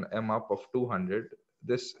has an M up of 200,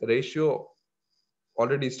 this ratio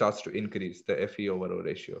already starts to increase, the Fe over O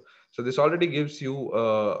ratio. So this already gives you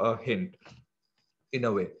a hint in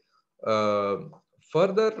a way.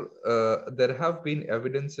 Further, there have been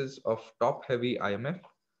evidences of top-heavy IMF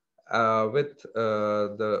with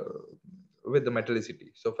the metallicity.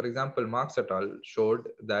 So for example, Marx et al. Showed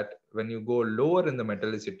that when you go lower in the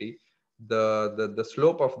metallicity, the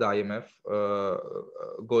slope of the IMF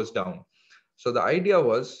goes down. So the idea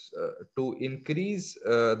was to increase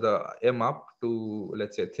the M up to,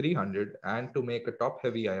 let's say, 300 and to make a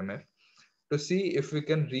top-heavy IMF to see if we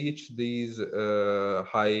can reach these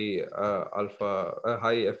high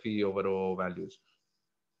Fe over O values.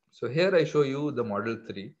 So here I show you the model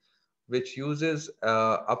 3, which uses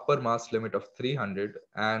upper mass limit of 300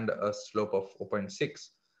 and a slope of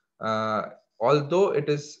 0.6. Although it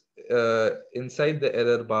is inside the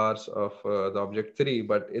error bars of the object 3,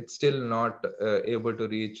 but it's still not able to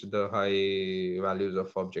reach the high values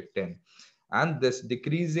of object 10. And this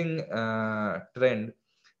decreasing trend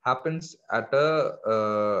happens at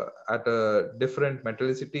a different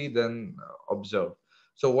metallicity than observed.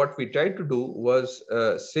 So what we tried to do was,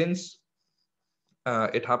 since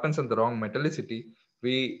it happens on the wrong metallicity,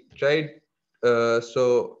 we tried,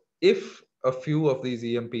 so if a few of these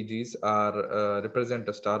EMPGs represent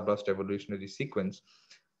a starburst evolutionary sequence,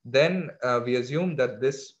 then we assume that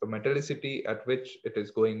this metallicity at which it is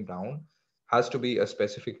going down has to be a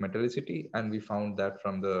specific metallicity, and we found that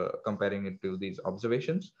from comparing it to these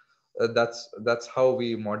observations. That's how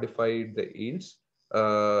we modified the yields.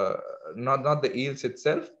 Not the yields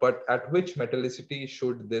itself, but at which metallicity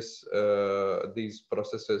should these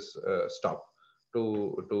processes stop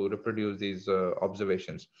to reproduce these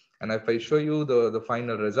observations. And if I show you the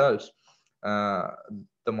final results,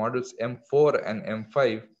 the models M4 and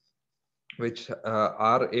M5, which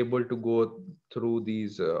are able to go through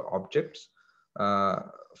these objects.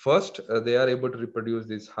 First, they are able to reproduce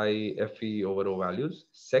these high Fe over O values.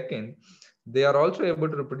 Second, they are also able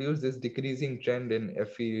to reproduce this decreasing trend in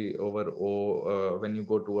Fe over O when you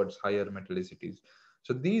go towards higher metallicities.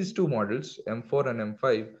 So these two models, M4 and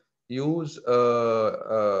M5, use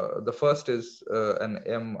the first is an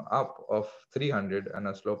M up of 300 and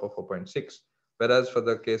a slope of 4.6, whereas for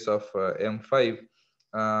the case of M5,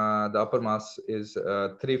 the upper mass is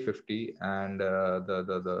 350 and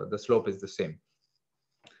the slope is the same.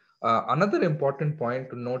 Another important point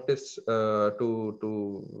to notice,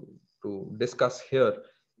 to discuss here,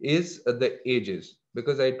 is the ages,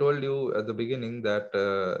 because I told you at the beginning that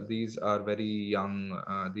these are very young.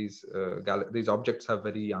 These objects have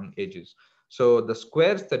very young ages. So the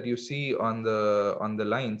squares that you see on the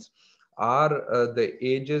lines are the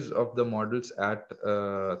ages of the models at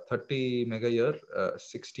 30 megayear,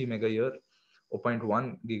 60 megayear,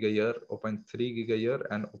 0.1 gigayear, 0.3 gigayear,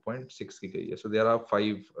 and 0.6 gigayear. So there are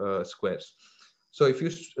 5 squares. So if you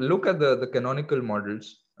look at the canonical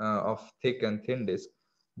models of thick and thin disk,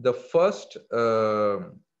 the first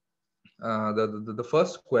the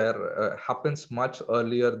first square happens much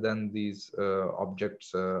earlier than these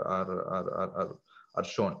objects are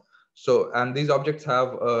shown. So, and these objects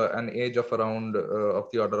have an age of around of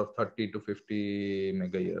the order of 30 to 50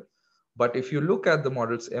 megayear. But if you look at the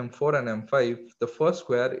models M4 and M5, the first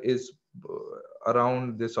square is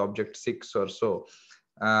around this object 6 or so.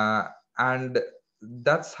 And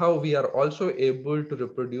that's how we are also able to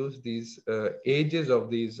reproduce these ages of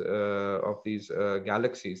these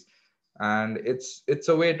galaxies. And it's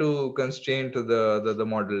a way to constrain to the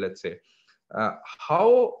model, let's say.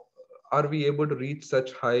 How are we able to reach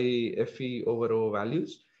such high Fe over O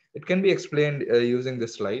values? It can be explained using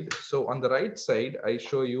this slide. So on the right side, I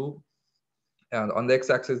show you on the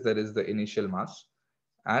x-axis, there is the initial mass,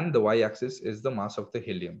 and the y-axis is the mass of the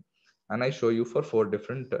helium. And I show you for 4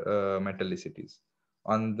 different metallicities.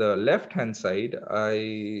 On the left-hand side,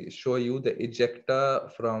 I show you the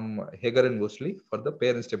ejecta from Heger and Woolsey for the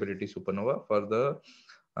pair instability supernova for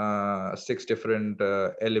the 6 different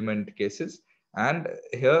element cases. And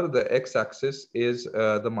here the x-axis is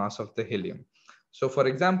the mass of the helium. So for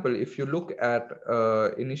example, if you look at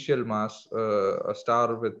initial mass, a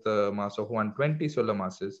star with a mass of 120 solar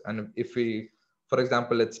masses, and if we, for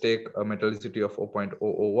example, let's take a metallicity of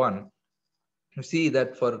 0.001, you see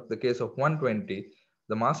that for the case of 120,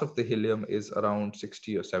 the mass of the helium is around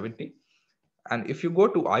 60 or 70. And if you go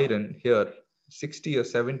to iron here, 60 or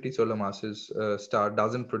 70 solar masses star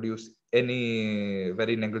doesn't produce any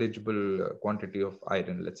very negligible quantity of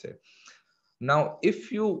iron, let's say. Now,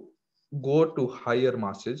 if you go to higher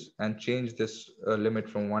masses and change this limit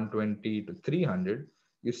from 120 to 300,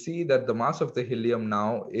 you see that the mass of the helium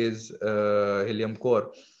now is, helium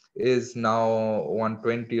core is now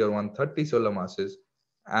 120 or 130 solar masses.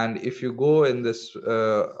 And if you go in this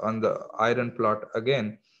on the iron plot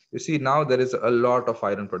again, you see now there is a lot of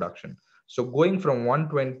iron production. So going from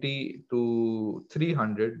 120 to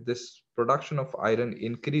 300, this production of iron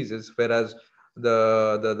increases, whereas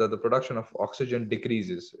the production of oxygen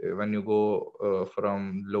decreases when you go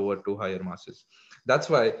from lower to higher masses. That's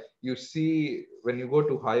why you see when you go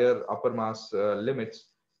to higher upper mass limits,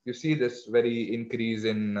 you see this very increase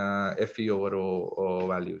in Fe over O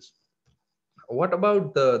values. What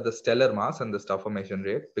about the stellar mass and the star formation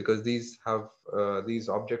rate? Because these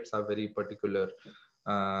objects have very particular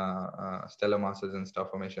stellar masses and star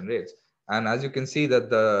formation rates. And as you can see that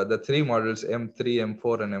the 3 models M3,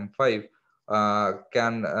 M4, and M5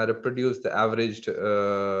 can reproduce the averaged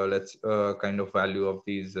kind of value of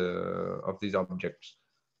these objects.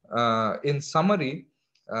 In summary,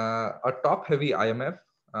 a top-heavy IMF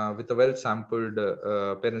with a well-sampled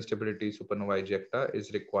pair instability supernova ejecta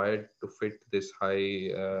is required to fit this high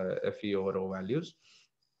Fe over O values.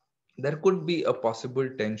 There could be a possible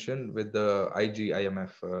tension with the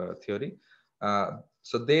IG-IMF theory.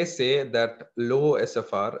 So they say that low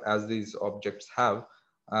SFR, as these objects have,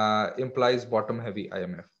 implies bottom-heavy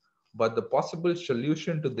IMF. But the possible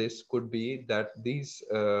solution to this could be that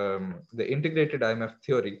the integrated IMF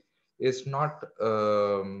theory is not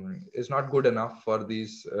good enough for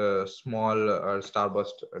these small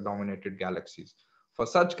starburst dominated galaxies. For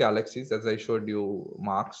such galaxies, as I showed you,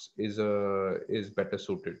 Mars is better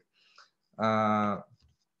suited.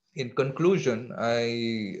 In conclusion,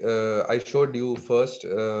 I showed you first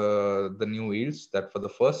the new yields that for the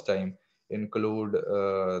first time include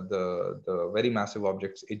the very massive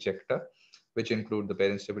objects ejecta, which include the pair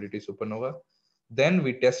instability supernova. Then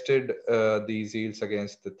we tested these yields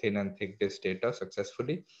against the thin and thick disk data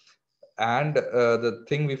successfully. And the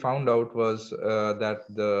thing we found out was that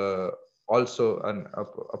also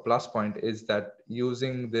a plus point is that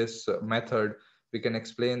using this method, we can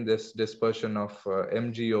explain this dispersion of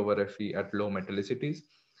mg over Fe at low metallicities.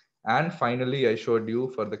 And finally, I showed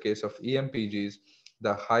you for the case of EMPGs,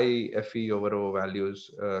 the high Fe over O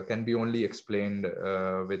values can be only explained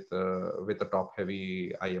with a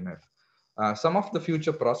top-heavy IMF. Some of the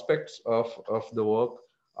future prospects of the work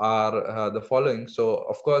are the following. So,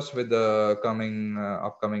 of course, with the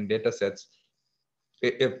upcoming data sets,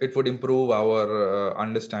 it would improve our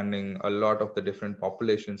understanding a lot of the different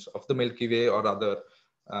populations of the Milky Way or other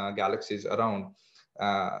galaxies around.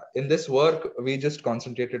 In this work, we just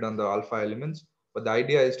concentrated on the alpha elements, but the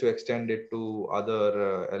idea is to extend it to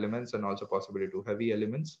other elements and also possibly to heavy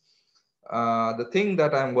elements. The thing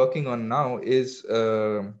that I'm working on now is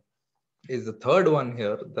the third one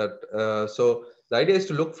here. So the idea is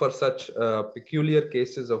to look for such peculiar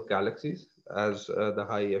cases of galaxies as the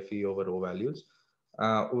high Fe over O values,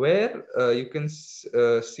 where you can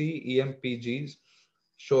see EMPGs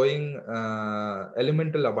showing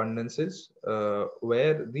elemental abundances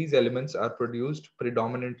where these elements are produced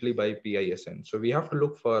predominantly by PISN. So we have to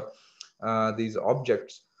look for these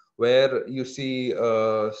objects where you see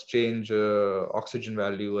strange oxygen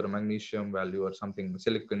value or magnesium value or something,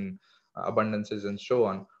 silicon abundances and so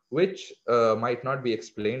on, which might not be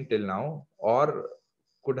explained till now or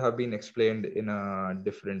could have been explained in a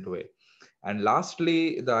different way. And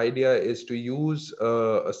lastly, the idea is to use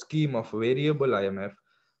a scheme of variable IMF.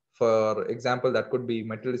 For example, that could be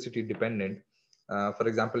metallicity dependent. For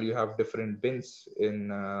example, you have different bins in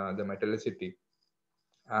the metallicity,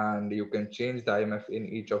 and you can change the IMF in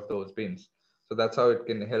each of those bins. So that's how it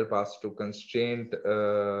can help us to constrain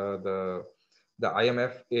the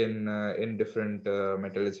IMF in different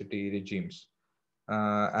metallicity regimes.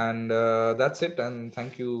 That's it. And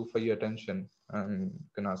thank you for your attention. And you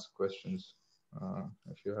can ask questions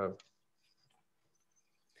if you have.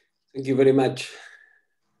 Thank you very much,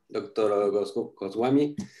 Dr.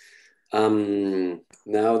 Goswami.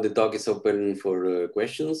 Now the talk is open for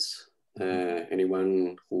questions.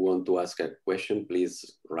 Anyone who wants to ask a question,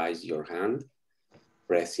 please raise your hand,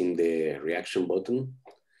 pressing the reaction button.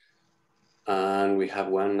 And we have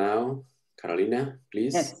one now. Carolina,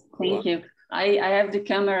 please. Yes, thank you. I have the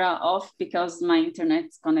camera off because my internet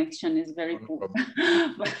connection is very poor.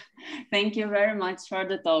 But thank you very much for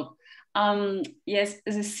the talk. Yes,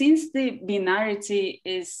 since the binarity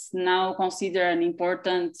is now considered an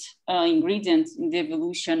important ingredient in the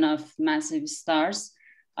evolution of massive stars,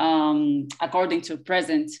 according to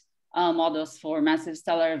present models for massive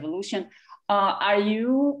stellar evolution, are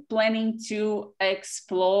you planning to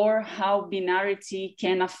explore how binarity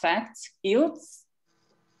can affect yields?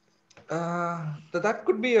 That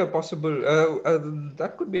could be a possible.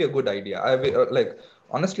 That could be a good idea. Like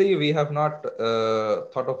honestly, we have not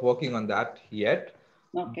thought of working on that yet.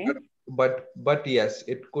 Okay. But yes,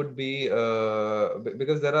 it could be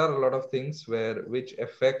because there are a lot of things which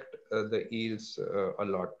affect the yields a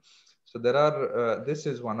lot. So there are. This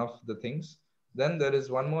is one of the things. Then there is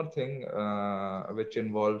one more thing which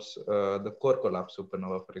involves the core collapse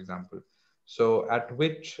supernova, for example. So at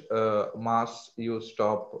which mass you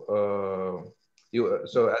stop, so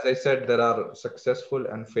as I said, there are successful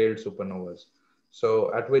and failed supernovas.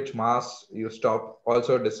 So at which mass you stop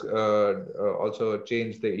also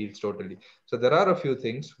change the yields totally. So there are a few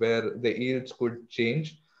things where the yields could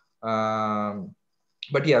change.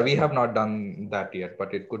 But yeah, we have not done that yet,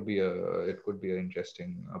 but it could be an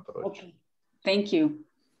interesting approach. Okay. Thank you.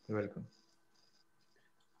 You're welcome.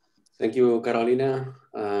 Thank you, Carolina.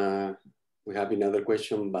 We have another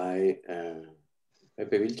question by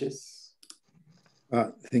Pepe Vilches.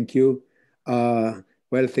 Thank you.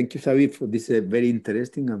 Well, thank you, Xavi, for this very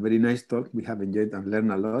interesting and very nice talk. We have enjoyed and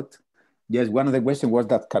learned a lot. Yes, one of the questions was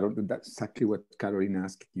that, that's exactly what Carolina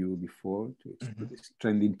asked you before, to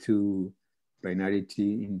trending to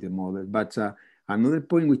binarity in the model. But another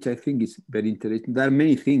point which I think is very interesting, there are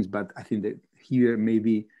many things, but I think that here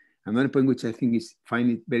maybe another point which I think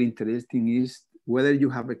find it very interesting is whether you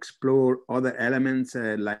have explored other elements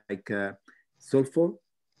like sulfur,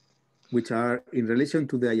 which are in relation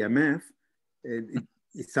to the IMF.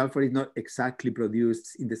 Sulfur is not exactly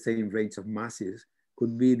produced in the same range of masses.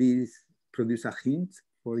 Could be this produce a hint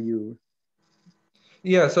for you?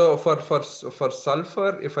 Yeah, so for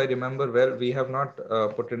sulfur, if I remember well, we have not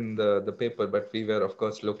put in the paper, but we were of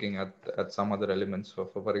course looking at some other elements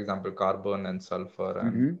for example carbon and sulfur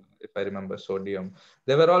and if I remember sodium.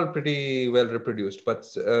 They were all pretty well reproduced, but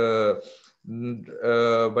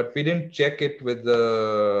we didn't check it with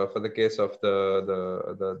for the case of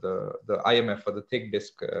the IMF or the thick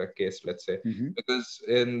disk case, let's say, because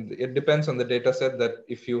it depends on the data set that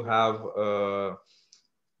if you have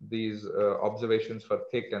these observations for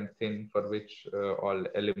thick and thin for which all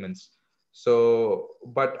elements. So,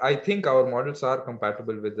 but I think our models are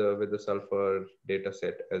compatible with the sulfur data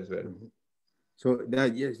set as well. So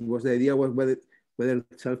that, yes, was the idea was whether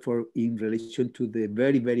sulfur in relation to the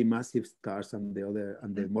very, very massive stars and the other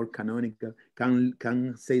and the more canonical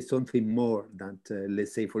can say something more than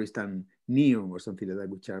let's say, for instance, neon or something like that,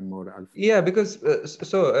 which are more alpha. Yeah, because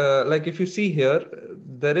like if you see here,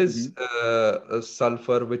 there is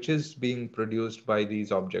sulfur which is being produced by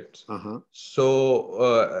these objects.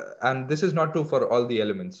 So and this is not true for all the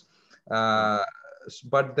elements,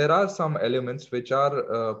 but there are some elements which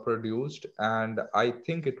are produced, and I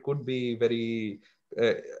think it could be very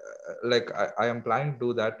like I am planning to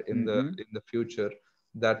do that in the future,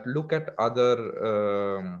 that look at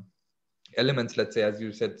other elements, let's say, as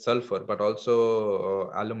you said, sulfur, but also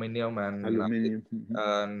aluminium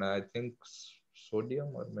and I think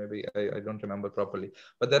sodium, or maybe I don't remember properly.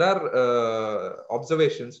 But there are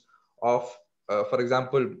observations of, for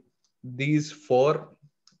example, these four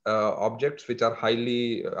objects which are high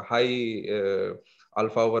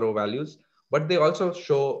alpha over O values, but they also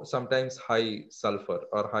show sometimes high sulfur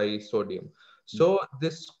or high sodium. So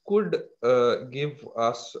this could give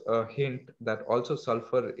us a hint that also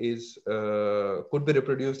sulfur is could be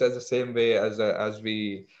reproduced as the same way as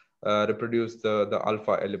we reproduce the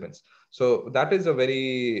alpha elements. So that is a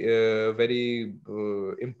very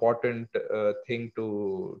important thing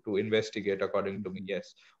to investigate, according to me.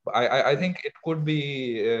 Yes, but I think it could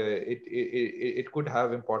be it could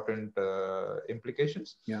have important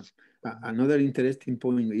implications. Yeah. Another interesting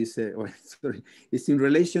point is is in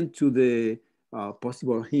relation to the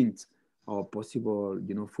possible hints or possible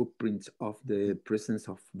footprints of the presence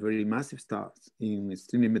of very massive stars in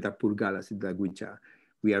extremely metapool galaxies, that which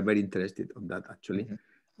we are very interested on that actually.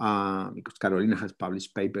 Because Carolina has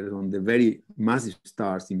published papers on the very massive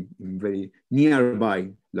stars in very nearby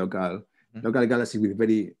local galaxies with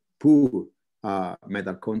very poor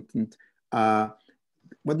metal content.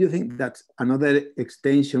 What do you think that another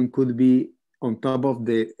extension could be on top of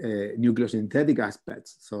the nucleosynthetic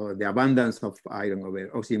aspects? So the abundance of iron over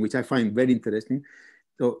oxygen, which I find very interesting.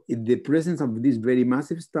 So the presence of this very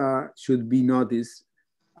massive star should be noticed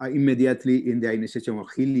immediately in the ionization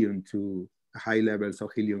of helium to high levels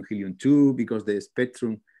of helium-2, because the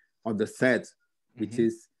spectrum of the sets, which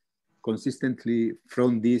is consistently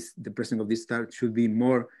from this, the presence of this star should be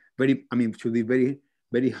should be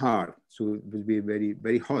very hard. So it will be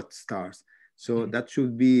very hot stars. So that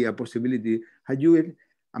should be a possibility. Had you,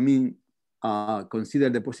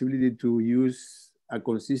 considered the possibility to use a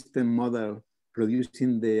consistent model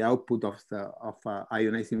producing the output of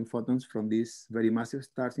ionizing photons from these very massive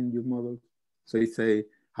stars in your model? So it's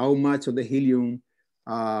how much of the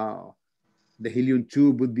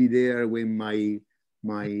helium-2 would be there when my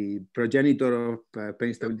progenitor of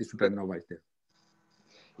pair-instability supernova is there?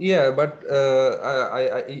 Yeah, but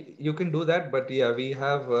you can do that. But yeah, we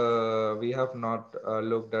have not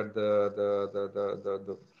looked at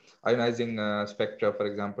the ionizing spectra, for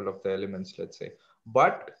example, of the elements, let's say.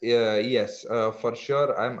 But yes, for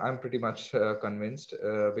sure, I'm pretty much convinced,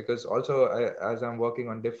 because also as I'm working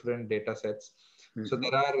on different data sets, so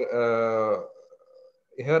there are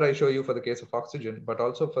here I show you for the case of oxygen, but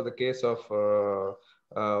also for the case of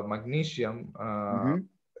magnesium,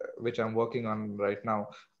 which I'm working on right now.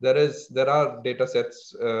 There are data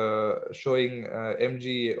sets showing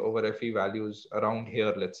mg over Fe values around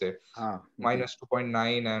here, let's say minus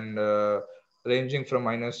 2.9 and ranging from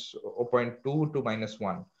minus 0.2 to minus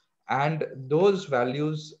 1. And those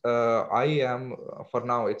values, I am, for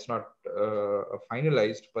now, it's not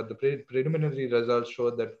finalized, but the preliminary results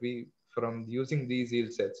show that from using these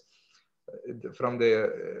yield sets, from the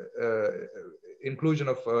inclusion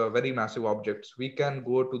of very massive objects, we can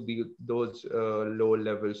go to those low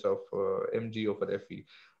levels of mg over Fe.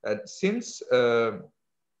 Since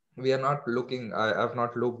we are not looking, I have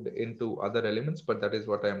not looked into other elements, but that is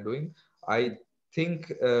what I am doing. I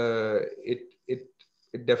think it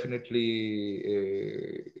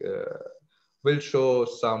definitely will show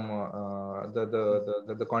some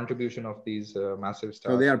the contribution of these massive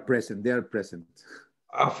stars. So they are present. They are present.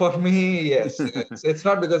 For me, yes. It's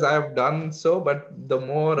not because I have done so, but the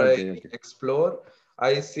more I explore,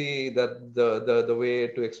 I see that the way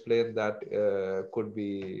to explain that could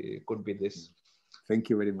be this. Thank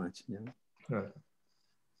you very much. Yeah.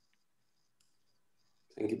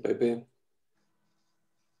 Thank you, Pepe.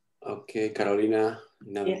 Okay, Carolina.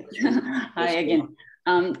 Yes. Hi again.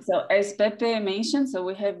 So as Pepe mentioned, so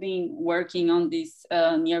we have been working on these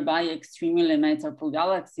nearby extremely metapool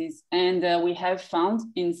galaxies, and we have found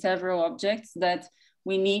in several objects that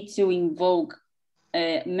we need to invoke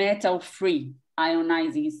metal-free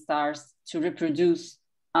ionizing stars to reproduce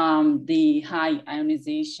the high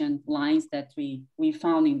ionization lines that we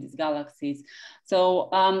found in these galaxies. So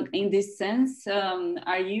in this sense,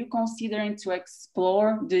 are you considering to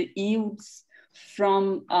explore the yields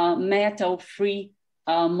from metal-free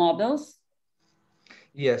models?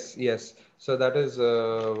 Yes. So that is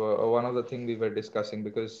one of the things we were discussing,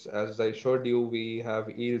 because as I showed you, we have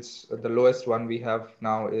yields. The lowest one we have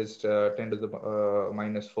now is 10 to the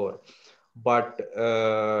 -4. But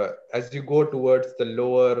as you go towards the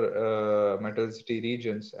lower metallicity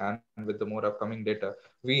regions and with the more upcoming data,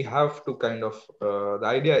 we have to kind of, the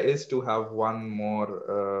idea is to have one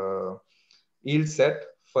more yield set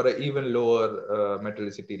for an even lower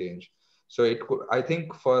metallicity range. So it could, I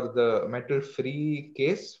think for the metal-free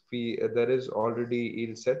case, there is already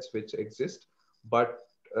yield sets which exist, but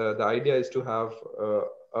the idea is to have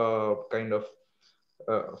a kind of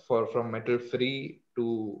from metal-free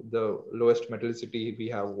to the lowest metallicity, we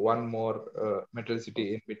have one more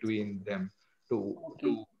metallicity in between them to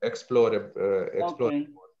explore. Okay.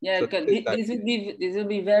 Yeah, so this will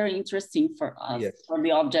be very interesting for us, for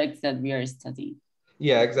the objects that we are studying.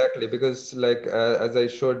 Yeah, exactly. Because like, as I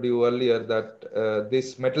showed you earlier, that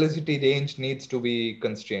this metallicity range needs to be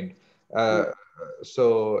constrained.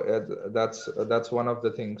 that's one of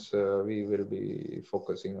the things we will be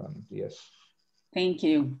focusing on. Yes. Thank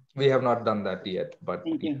you. We have not done that yet, but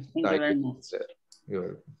thank you very much.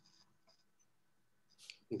 You're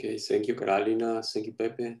okay, thank you, Carolina. Thank you,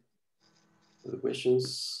 Pepe, for the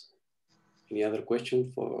questions. Any other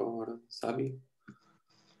question for Sabi?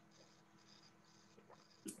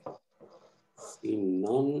 Seeing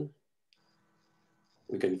none,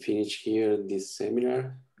 we can finish here this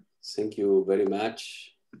seminar. Thank you very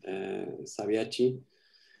much, Sabyasachi,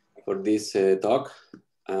 for this talk,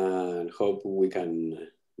 and hope we can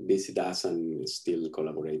visit us and still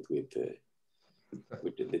collaborate with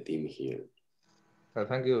the team here.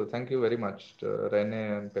 Thank you very much,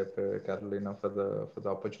 Rene and Pepe, Carolina, for the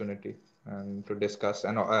opportunity and to discuss.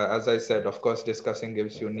 And as I said, of course, discussing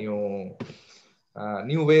gives you new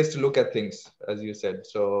ways to look at things, as you said.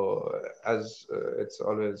 So as it's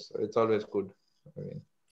always good. I mean,